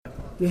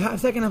The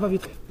second half of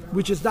it,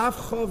 which is Daf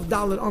Chov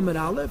Dalet Amud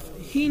Aleph,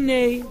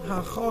 Hine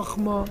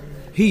HaChochma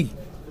Hi.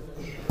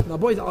 Now,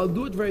 boys, I'll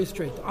do it very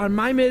straight. Our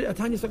Maimed,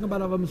 Tanya is talking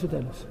about Ava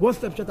Mesuderes. What's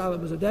the Pshat Ava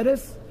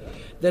Mesuderes?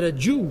 That a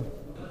Jew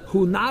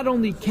who not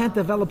only can't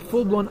develop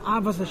full-blown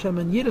Avas Hashem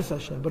and Yiras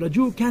Hashem, but a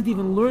Jew who can't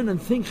even learn and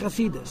think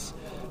Chasidus.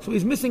 So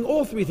he's missing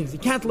all three things. He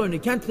can't learn, he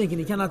can't think, and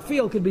he cannot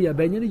feel. Could be a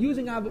Benyan. He's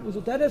using Ava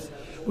Mesuderes,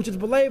 which is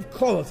Belev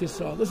Klolos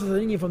Yisrael. This is a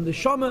thing from the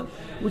Shama,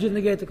 which is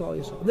negated Kol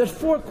Yisrael. There's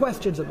 4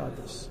 questions about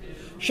this.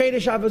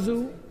 Sheidish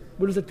Avazu,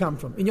 where does it come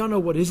from? And you know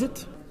what is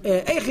it? How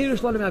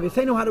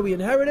do we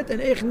inherit it?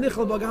 And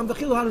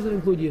how does it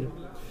include Yidah?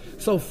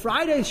 So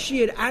Friday's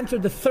Shir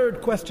answered the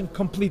third question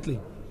completely.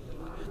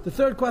 The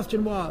third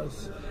question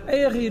was,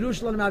 how do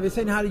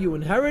you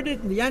inherit it?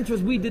 And the answer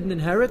is, we didn't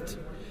inherit.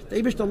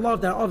 The Eibishter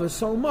loved our others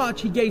so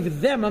much, he gave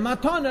them a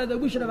matana that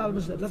we should have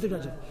Avos. That's the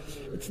question.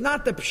 It's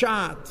not the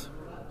pshat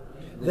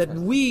that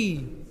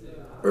we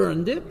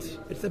earned it.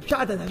 It's the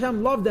pshat that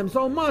Hashem loved them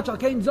so much.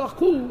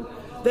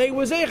 They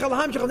were zeichel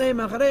hamshach neim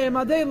acharei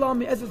madei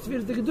lam es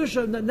tzvir the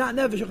kedusha not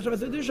nevesh chashav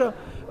the kedusha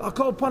a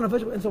kol panav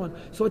and so on.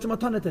 So it's a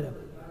matana to them.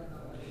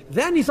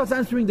 Then he starts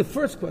answering the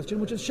first question,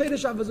 which is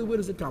sheidish avazu. Where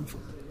does it come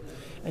from?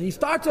 And he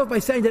starts off by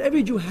saying that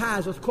every Jew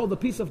has what's called a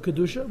piece of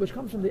kedusha, which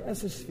comes from the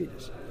Esses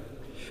Sfiris.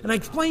 And I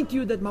explained to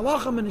you that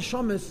malachim and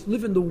neshamis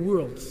live in the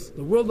worlds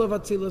of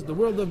Atzilus, the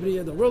world of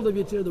Bria, the world of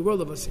Yitzir, the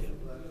world of Asiyah.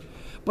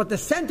 But the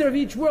center of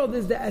each world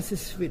is the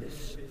Esses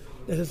Sfiris.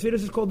 The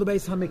Sfiris is called the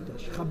Beis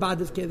Hamikdash.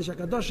 Chabad is Kedesh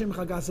HaKadoshim,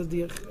 Chagas is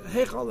the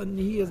Heichal, and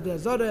he is the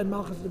Zorah, and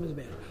Malchus is the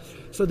Mizbeach.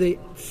 So the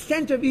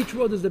center of each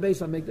world is the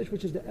Beis Hamikdash,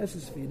 which is the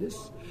Esses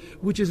Sfiris,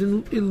 which is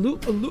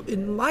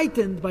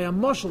enlightened by a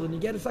mashal, and you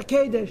get a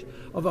Sakedesh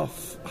of a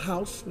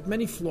house with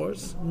many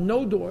floors,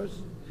 no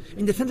doors.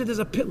 In the center there's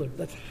a pillar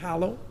that's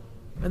hollow,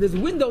 and there's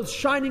windows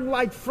shining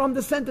light from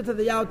the center to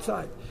the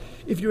outside.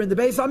 If you're in the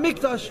Beis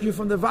HaMikdash, you're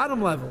from the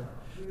bottom level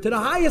to the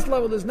highest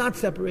level is not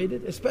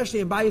separated,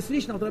 especially in Bayis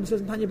Rishon. The Rebbe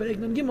says in Tanya Perek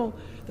Nun Gimel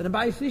that in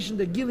Bayis Rishon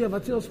the Gili of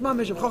Atzilus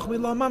Mamish of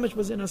Chochmei Lo Mamish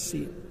was in a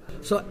sea.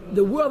 So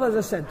the world has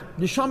a center.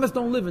 Neshamas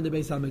don't live in the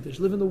Beis HaMikdash,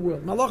 live in the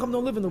world. Malachim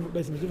don't live in the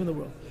Beis HaMikdash, live in the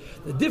world.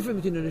 The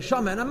difference between a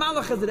Neshama and a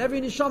Malach is that every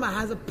Neshama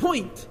has a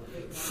point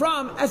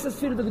from Esses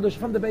Sfira the Kedush,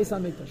 from the Beis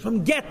HaMikdash,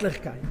 from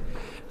Getlichkeit.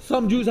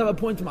 Some Jews have a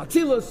point from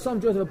Atzilus,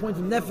 some Jews have a point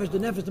from Nefesh,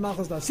 the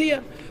Malchus, the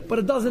Asiyah, but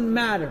it doesn't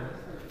matter.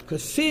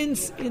 Because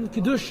since in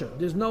Kedusha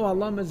there's no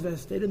alamas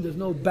vested and there's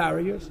no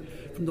barriers,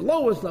 from the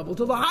lowest level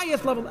to the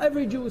highest level,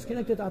 every Jew is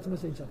connected to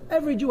Atzmas Ein Sof.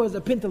 Every Jew has a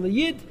pintal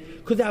yid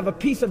because they have a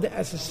piece of the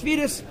Esses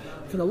Sfiris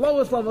from the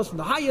lowest levels, from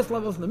the highest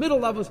levels, from the middle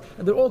levels,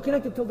 and they're all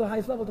connected till the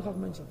highest level to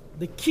Chachma Ein Sof.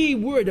 The key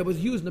word that was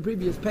used in the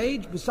previous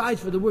page, besides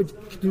for the word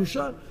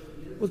Kedusha,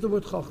 was the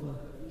word Chachma.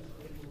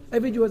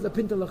 Every Jew has a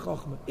pintal of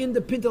Chachma. In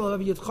the pintal of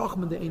every Yid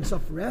Chachma, the Ein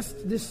Sof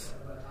rests. This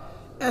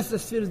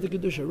Esses Sfiris the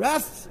Kedusha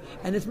rests,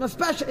 and it's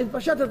special. It's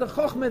Pashat the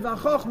Chochma,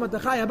 the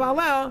Chaya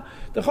Ba'aleh.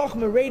 The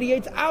Chochma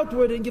radiates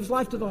outward and gives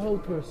life to the whole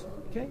person.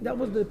 Okay, that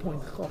was the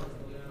point. Chochma.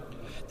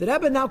 The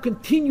Rebbe now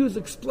continues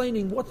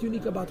explaining what's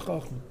unique about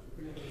Chochma,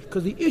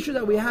 because the issue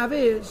that we have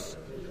is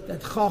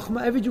that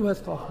Chochma, every Jew has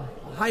Chochma.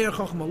 Higher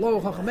Chochma,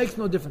 lower Chochma, makes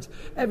no difference.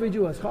 Every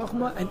Jew has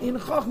Chochma, and in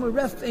Chochma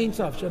rests Ein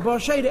Sof. The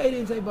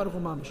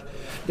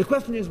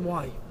question is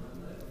why?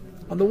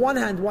 On the one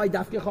hand, why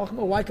Dafke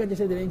Chochma? Why can't you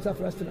say that Ein Sof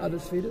rests in other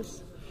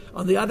spheres?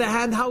 On the other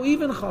hand, how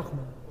even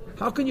Chochma?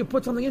 How can you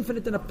put something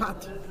infinite in a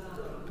pot?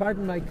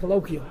 Pardon my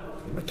colloquial.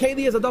 A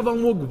keli is a davar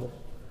mugdal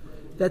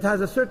that has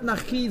a certain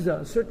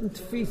achiza, a certain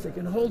tfisa,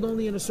 can hold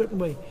only in a certain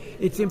way.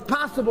 It's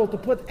impossible to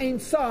put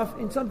Ein Sof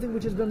in something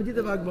which is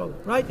b'medida v'agbala,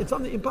 right? It's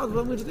something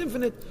impossible, which is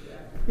infinite,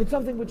 in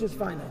something which is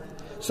finite.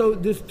 So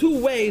there's 2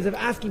 ways of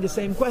asking the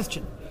same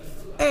question.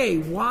 A,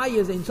 why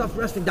is Ein Sof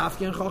resting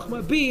Dafke in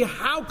Chochma? B,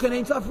 how can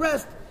Ein Sof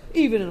rest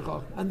even in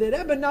Chochma? And the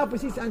Rebbe now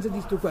proceeds to answer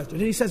these 2 questions.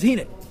 And he says,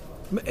 Hine,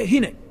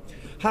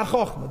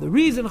 ha-Chochma. The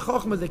reason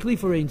Chochma is a kli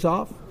for Ein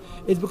Sof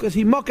is because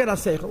he mocker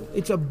ha-Seichel.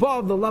 It's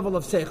above the level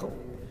of Seichel.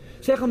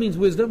 Seichel means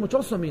wisdom, which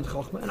also means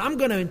Chochma. And I'm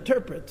going to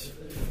interpret,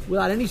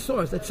 without any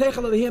source, that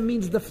Seichel over here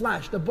means the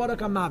flash, the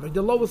Barak ha-Mavrik,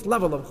 the lowest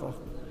level of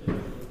Chochma.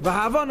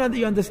 V'havana,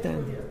 you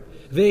understand here.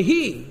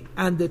 Vehi,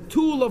 and the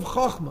tool of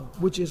Chochma,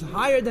 which is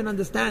higher than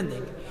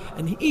understanding,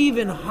 and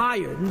even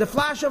higher than the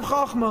flash of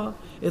Chochma,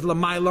 is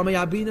Lamai Lamai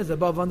Abin, is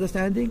above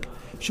understanding.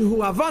 Shehu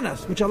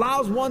Avanas, which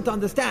allows one to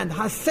understand.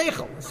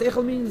 Has-Seichel.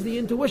 Seichel means the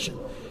intuition.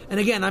 And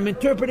again, I'm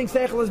interpreting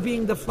Seichel as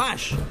being the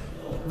flash.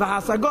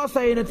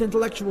 V'hasagosai in its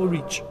intellectual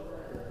reach.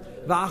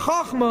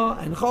 V'ha-Chochma,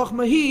 and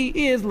Chochma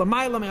he is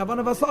Lamai Lamai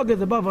Avana Vasaga,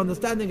 is above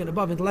understanding and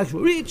above intellectual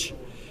reach.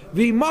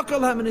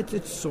 V'Makalhem, and it's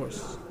its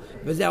source.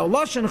 V'zeh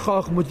Lashon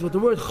Chochma, which is what the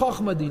word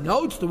Chochma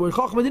denotes. The word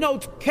Chochma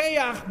denotes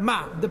Keach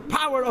Ma, the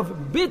power of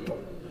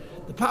bittul,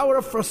 the power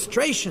of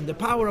frustration, the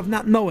power of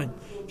not knowing.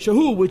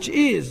 Shahu, which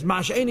is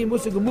Mash'eni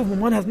Musig, a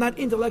movement one has not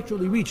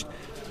intellectually reached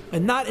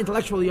and not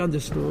intellectually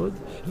understood.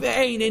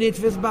 Ve'ein in it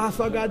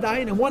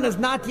and one has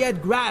not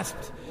yet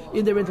grasped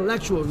in their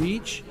intellectual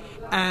reach.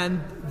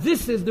 And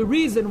this is the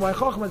reason why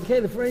Chochmah is a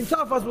keli for Ein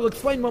Sof, as we'll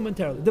explain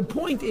momentarily. The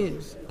point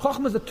is,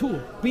 Chochmah is a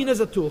tool, Bina is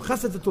a tool,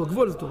 Chesed is a tool,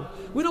 Gvur is a tool.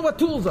 We know what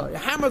tools are.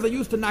 Hammers are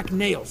used to knock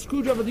nails.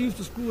 Screwdrivers are used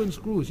to screw in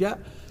screws, yeah?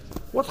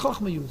 What's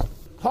Chochmah used?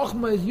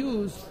 Chochmah is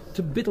used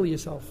to bittle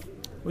yourself.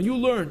 When you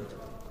learn,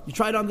 you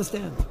try to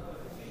understand.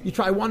 You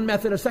try one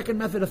method, a second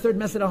method, a third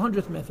method,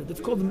 100th method. It's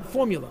called the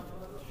formula.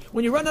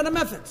 When you run out of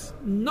methods,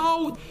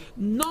 no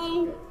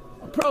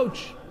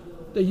approach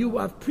that you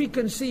have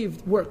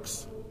preconceived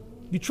works.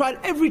 You tried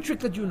every trick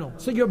that you know.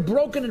 So you're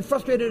broken and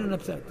frustrated and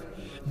upset.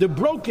 The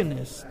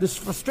brokenness, this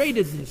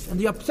frustratedness, and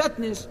the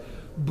upsetness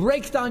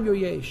breaks down your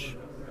yesh.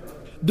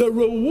 The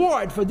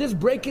reward for this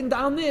breaking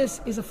down this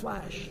is a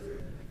flash.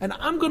 And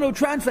I'm going to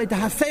translate the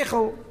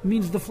hasechel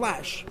means the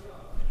flash.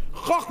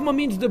 Chochmah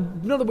means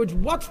in other words,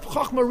 what's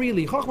Chochmah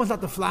really? Chochmah is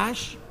not the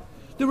flash.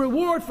 The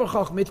reward for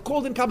Chochmah, it's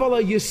called in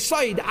Kabbalah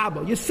Yesod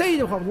Abba.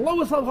 Yesod of Chochmah, the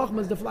lowest level of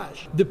Chochmah is the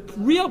flash. The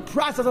real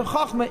process of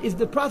Chochmah is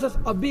the process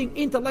of being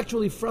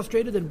intellectually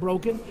frustrated and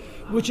broken,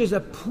 which is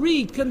a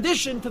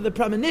precondition to the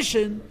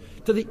premonition,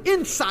 to the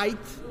insight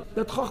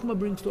that Chochmah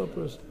brings to a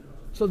person.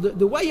 So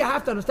the way you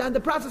have to understand the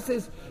process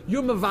is,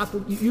 you're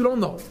mevatel, you don't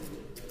know.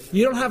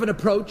 You don't have an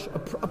approach, a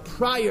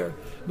prior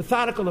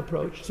methodical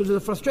approach. So there's a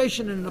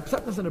frustration and an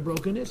upsetness and a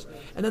brokenness,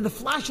 and then the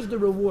flash is the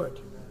reward.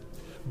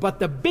 But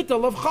the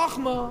bittul of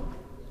Chochmah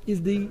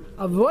is the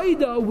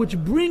avoida which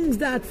brings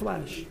that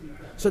flash.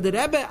 So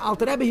the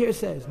Alter Rebbe here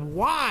says,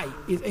 why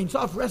is Ein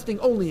Sof resting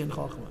only in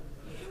Chochmah?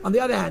 On the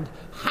other hand,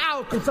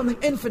 how can something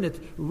infinite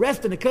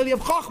rest in a keli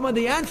of Chochmah?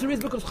 The answer is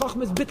because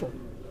Chochmah is bittul.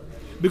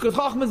 Because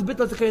Chochmah is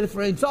bittul is a keli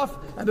for Ein Sof,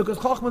 and because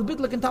Chochmah is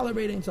bittul can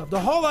tolerate Ein Sof. The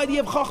whole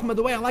idea of Chochmah,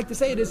 the way I like to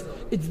say it is,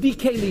 it's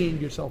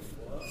de-keliing yourself.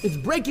 It's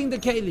breaking the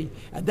keli.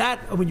 And that,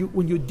 when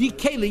you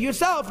de-keli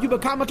yourself, you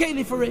become a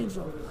keli for Ein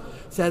Sof.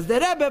 Says the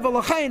Rebbe,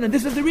 and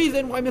this is the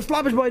reason why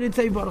Mislavish Boy didn't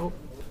say Baruch.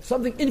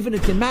 Something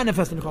infinite can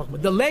manifest in Chochmah.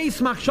 The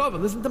leis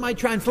machshava, listen to my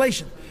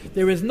translation.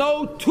 There is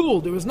no tool,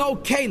 there is no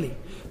keli,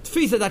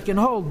 tfisa that can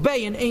hold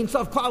Bay and Ein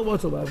Sof klal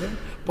whatsoever,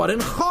 but in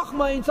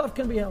Chochmah Ein Sof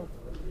can be held.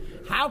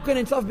 How can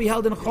Ein Sof be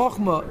held in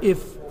Chochmah if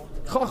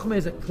Chochmah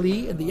is a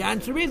kli? And the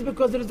answer is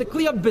because it is the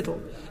kli of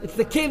bittul. It's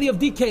the keli of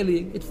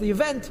de-keliing. It's the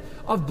event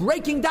of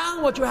breaking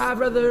down what you have,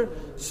 rather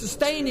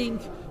sustaining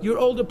your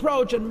old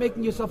approach and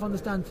making yourself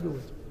understand through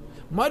it.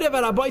 This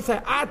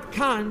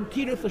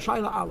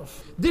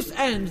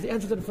ends the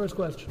answer to the first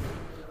question,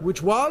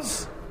 which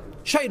was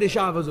Sheidish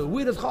Avazu.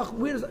 Where does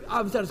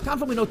Avos come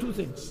from? We know two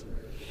things.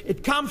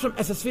 It comes from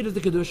Esasfiras the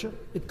Kedusha.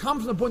 It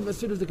comes from the point of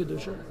Esasfiras the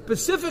Kedusha.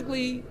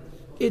 Specifically,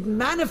 it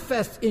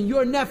manifests in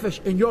your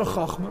nefesh, in your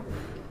Chochmah.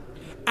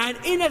 And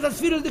in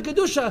Esasfiras the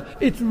Kedusha,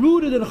 it's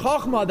rooted in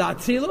Chochmah, the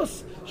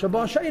Atzilus.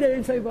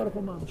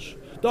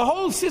 The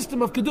whole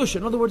system of Kedusha,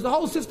 in other words, the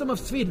whole system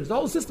of Sfiras, the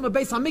whole system of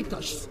Beis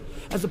HaMikdash,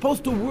 as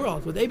opposed to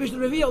world, what Eibush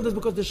revealed is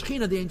because the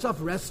Shekhinah, the Ein Sof,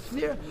 rests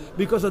there,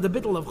 because of the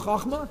bittul of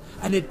Chochmah,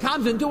 and it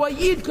comes into a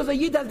Yid, because a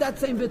Yid has that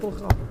same bittul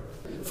Chochmah.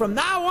 From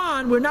now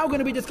on, we're now going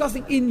to be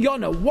discussing in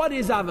Yonah, what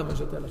is Ava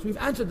Meshutelas? We've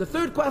answered the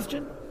third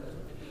question,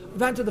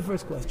 we've answered the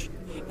first question.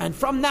 And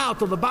from now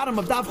till the bottom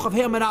of Daf Chav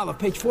Hei Amud Aleph,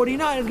 page 49,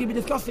 we're going to be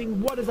discussing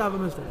what is Ava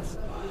Meshutelas.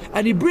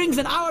 And he brings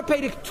in our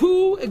Pedic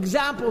two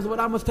examples of what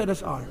Ava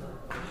Meshutelas are.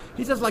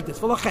 He says like this,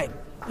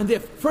 and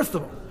if, first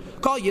of all,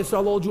 call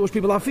Yisrael, all Jewish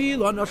people are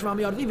feel,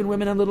 even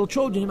women and little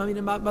children, believe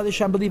in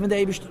the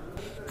Eibishter.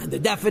 And the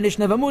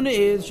definition of Amunah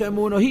is,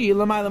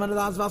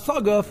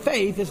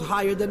 faith is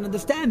higher than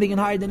understanding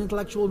and higher than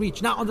intellectual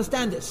reach. Now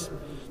understand this.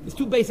 There's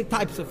two basic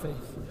types of faith.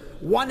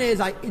 One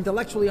is I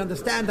intellectually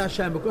understand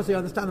Hashem because I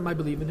understand Him, I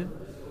believe in Him.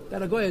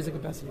 That Agoya is a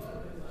capacity.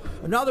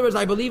 Another is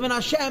I believe in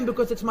Hashem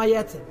because it's my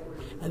Yetzir.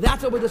 And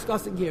that's what we're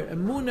discussing here.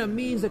 Emunah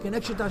means the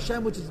connection to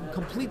Hashem, which is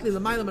completely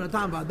l'maylam and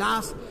atam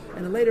v'adas.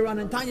 And then later on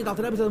in Tanya, the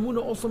Alter Rebbe says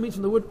Emunah also means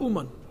from the word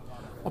uman,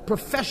 a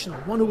professional,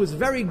 one who is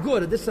very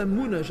good at this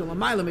Emunah, shel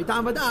l'maylam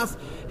atam v'adas,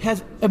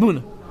 has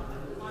Emunah.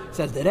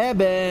 Says the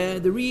Rebbe,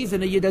 the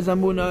reason a Yid has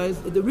Emunah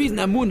is, the reason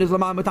Emunah is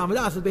l'maylam atam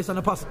v'adas is based on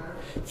a pasuk.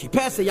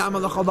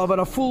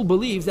 A fool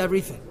believes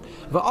everything.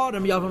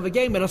 V'adam yavam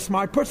v'gemer, a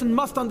smart person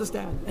must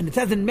understand. And it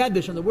says in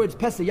Medrash, in the words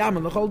Pesach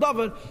Yaman l'chol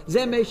davar,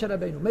 zeh Moshe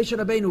Rabbeinu. Moshe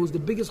Rabbeinu, who is the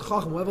biggest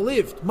chacham who ever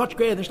lived, much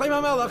greater than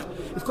Shlomo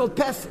HaMelech, is called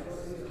Pesach.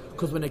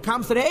 Because when it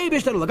comes to the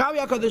Eibishter, l'gavi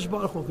HaKadosh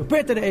Baruch Hu,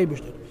 compared to the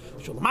Eibishter,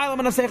 Shalom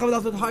and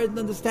Asecha, higher than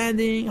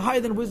understanding, higher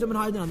than wisdom and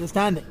higher than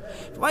understanding.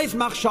 There's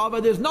no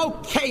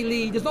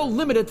keli, there's no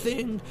limited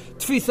thing,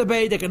 tfisa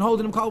bay, that can hold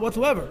in him call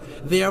whatsoever.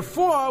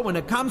 Therefore, when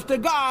it comes to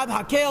God,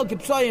 Hakel,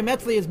 Kipsoyim,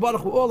 Etzli, is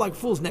Baruch Hu, all like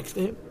fools next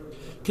to him.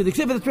 Because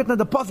it's written in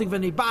the pasuk,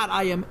 "V'nibad,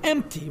 I am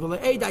empty.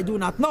 V'le'ed, I do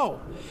not know.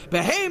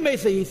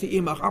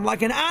 I'm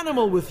like an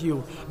animal with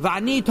you.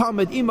 V'ani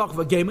tamed imach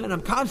v'gemer, and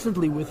I'm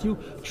constantly with you."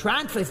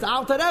 Translates the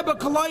Alter Rebbe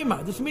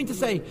Koloima. This means to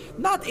say,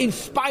 not in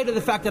spite of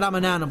the fact that I'm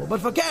an animal,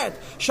 but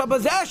forget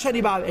because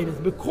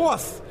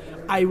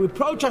I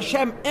reproach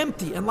Hashem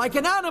empty and like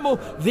an animal.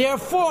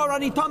 Therefore,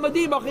 ani tamed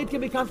imach, it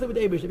can be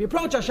constantly with Eibush. If you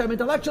approach Hashem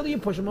intellectually, you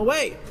push him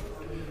away.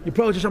 You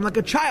approach Hashem like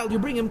a child, you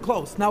bring him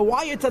close. Now,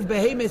 why it says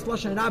Behema is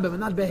Lashon Rabim and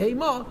not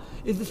Behema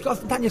is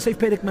discussed in Tanya Seif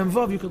Perek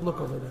Memvav. You could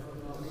look over there.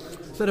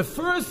 So the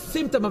first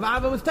symptom of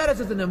Ava Musteres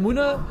is an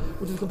Emunah,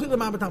 which is completely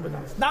Ma'abatam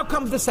B'das. Now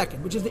comes the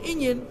second, which is the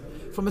Inyan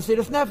from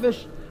Mesiras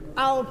Nefesh,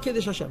 Al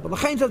Kiddush Hashem. But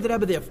L'chein says the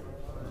Rebbe therefore,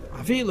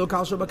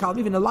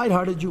 even a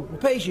light-hearted Jew,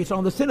 Peshish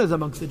on the sinners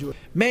amongst the Jews,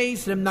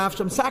 Meisrim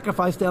Nafsham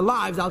sacrifice their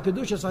lives, Al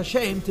Kedushas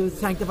Hashem, to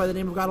sanctify the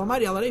name of God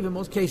Almighty, Al Arev in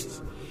most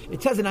cases.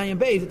 It says in Ayin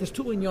Beis that there's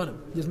two inyanim.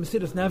 There's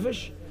Mesiras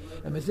Nefesh,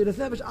 and Mesiras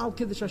Nefesh Al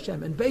Kiddush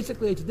Hashem. And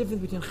basically it's a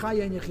difference between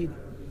Chaya and Yechid.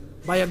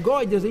 By a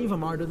Goy, there's even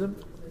martyrdom.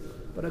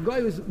 But a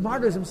Goy who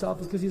martyrs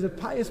himself is because he's a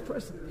pious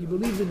person. He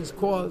believes in his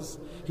cause.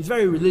 He's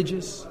very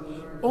religious.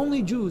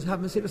 Only Jews have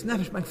Mesiras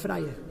Nefesh by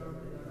Freya.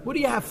 What do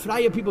you have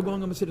Freya people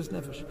going on Mesiras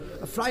Nefesh?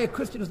 A Freya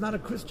Christian is not a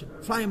Christian.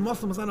 A Freya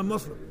Muslim is not a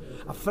Muslim.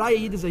 A Freya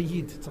Yid is a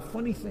Yid. It's a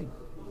funny thing.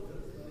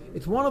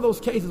 It's one of those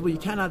cases where you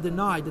cannot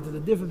deny that there's a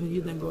difference between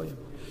Yid and Goyim.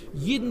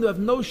 Yidden who have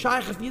no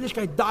Shaykhs,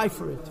 Yiddishkeit die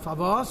for it.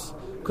 Favos,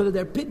 because of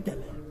their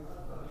Pintele.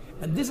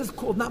 And this is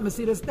called not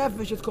Mesiras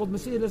Nefesh, it's called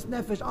Mesiras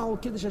Nefesh Al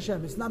Kiddush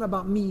Hashem. It's not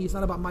about me, it's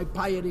not about my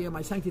piety and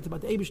my sanctity, it's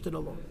about the Eibishter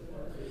alone.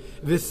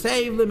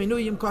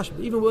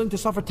 Even willing to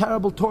suffer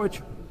terrible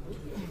torture.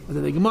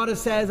 The Gemara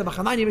says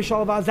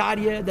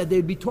that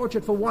they'd be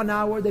tortured for 1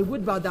 hour, they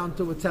would bow down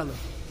to a teller.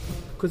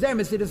 Because their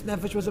Mesiras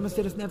Nefesh was a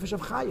Mesiras Nefesh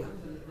of Chaya.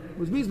 It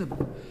was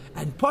reasonable.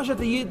 And Pashat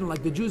the Yidden,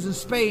 like the Jews in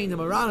Spain, the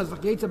Maranas,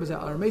 like Yitzhak,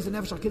 are Mesiras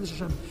Nefesh al Kiddush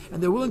Hashem,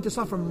 and they're willing to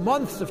suffer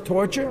months of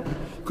torture,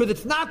 because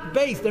it's not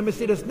based, their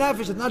Mesiras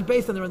Nefesh is not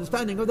based on their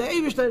understanding of the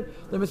Eibishter.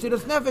 Their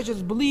Mesiras Nefesh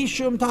is B'li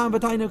Shum Tam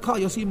V'Tayna Kal.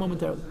 You'll see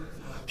momentarily.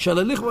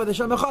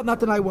 Not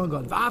deny one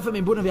God.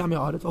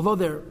 Although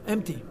they're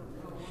empty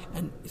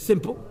and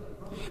simple.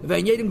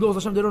 They don't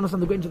understand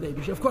the greatness of the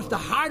Eibishter. Of course, the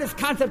hardest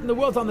concept in the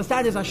world to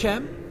understand is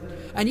Hashem,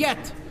 and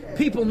yet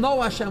people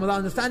know Hashem without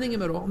understanding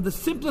Him at all. And the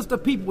simplest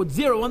of people with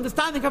zero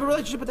understanding have a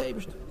relationship with the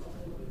Eibishter.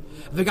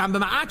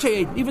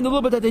 Even the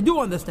little bit that they do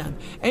understand,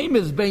 aim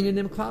is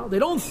beinanim klal. They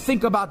don't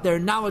think about their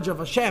knowledge of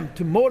Hashem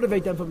to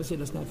motivate them for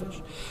Mesiras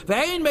Nefesh.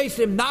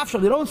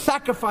 They don't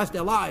sacrifice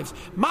their lives,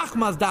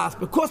 machmas das,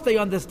 because they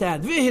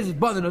understand his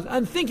abundance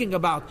and thinking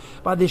about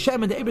by the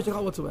Hashem and the Eibishter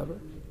whatsoever.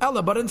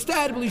 Ella, but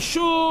instead,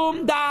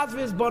 shum das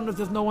his abundance.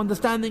 There's no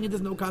understanding and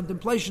there's no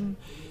contemplation.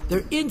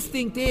 Their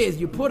instinct is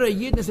you put a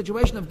yid in a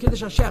situation of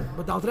Kiddush Hashem,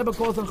 but the Alter Rebbe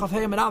calls them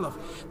Chafayim and Aleph.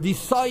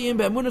 Disayim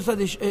be'emunah,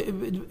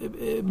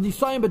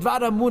 disayim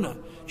bedvar emunah,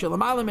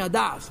 shelamayla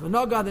me'adas,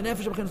 v'noga the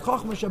nefesh b'chenes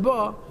chochma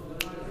shabo,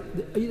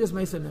 the yid is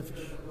meisa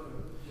nefesh.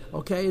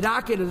 Okay,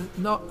 Rakir is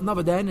not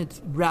then,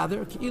 it's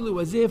rather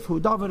Ki'ilu as if who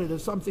davar it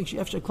is something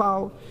she'efshe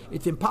klal.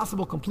 It's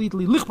impossible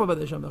completely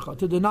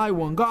to deny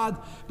one God,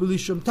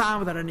 b'lishum tam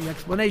without any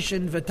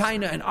explanation,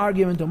 v'taina an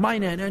argument,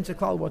 umayna and answer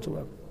klal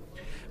whatsoever.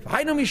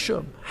 How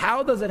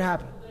does it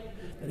happen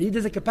that he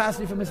has a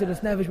capacity for Mesiras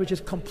Nefesh which is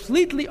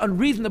completely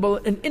unreasonable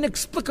and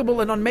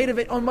inexplicable and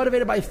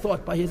unmotivated by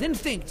thought, by his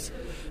instincts?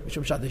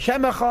 Because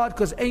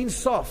Ein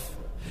Sof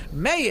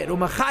Meir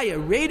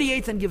Umachaya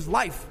radiates and gives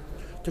life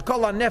to Kol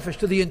HaNefesh,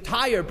 to the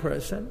entire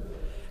person.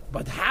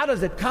 But how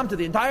does it come to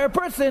the entire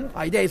person?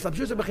 It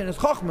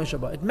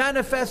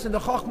manifests in the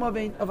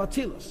Chochmah of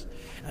Atzilus.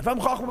 And from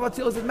Chochmah of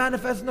Atzilus, it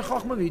manifests in the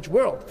Chochmah of each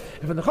world.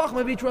 And from the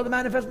Chochmah of each world, it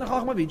manifests in the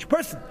Chochmah of each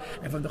person.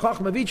 And from the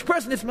Chochmah of each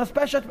person, it's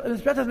Maspeshat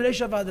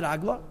Meresha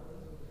Vadragla.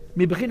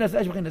 That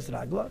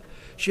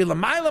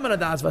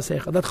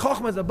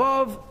Chochmah is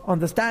above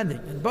understanding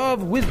and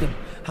above wisdom,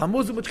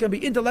 Hamuzim, which can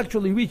be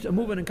intellectually reached and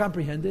moved and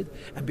comprehended,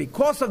 and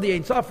because of the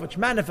Ein Sof which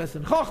manifests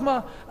in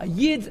Chochmah, a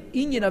Yid's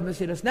inyan of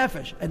Mesiras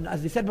Nefesh, and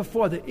as they said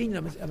before, the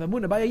inyan of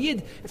Emunah by a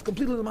Yid is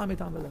completely the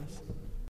Ma'ametam B'das.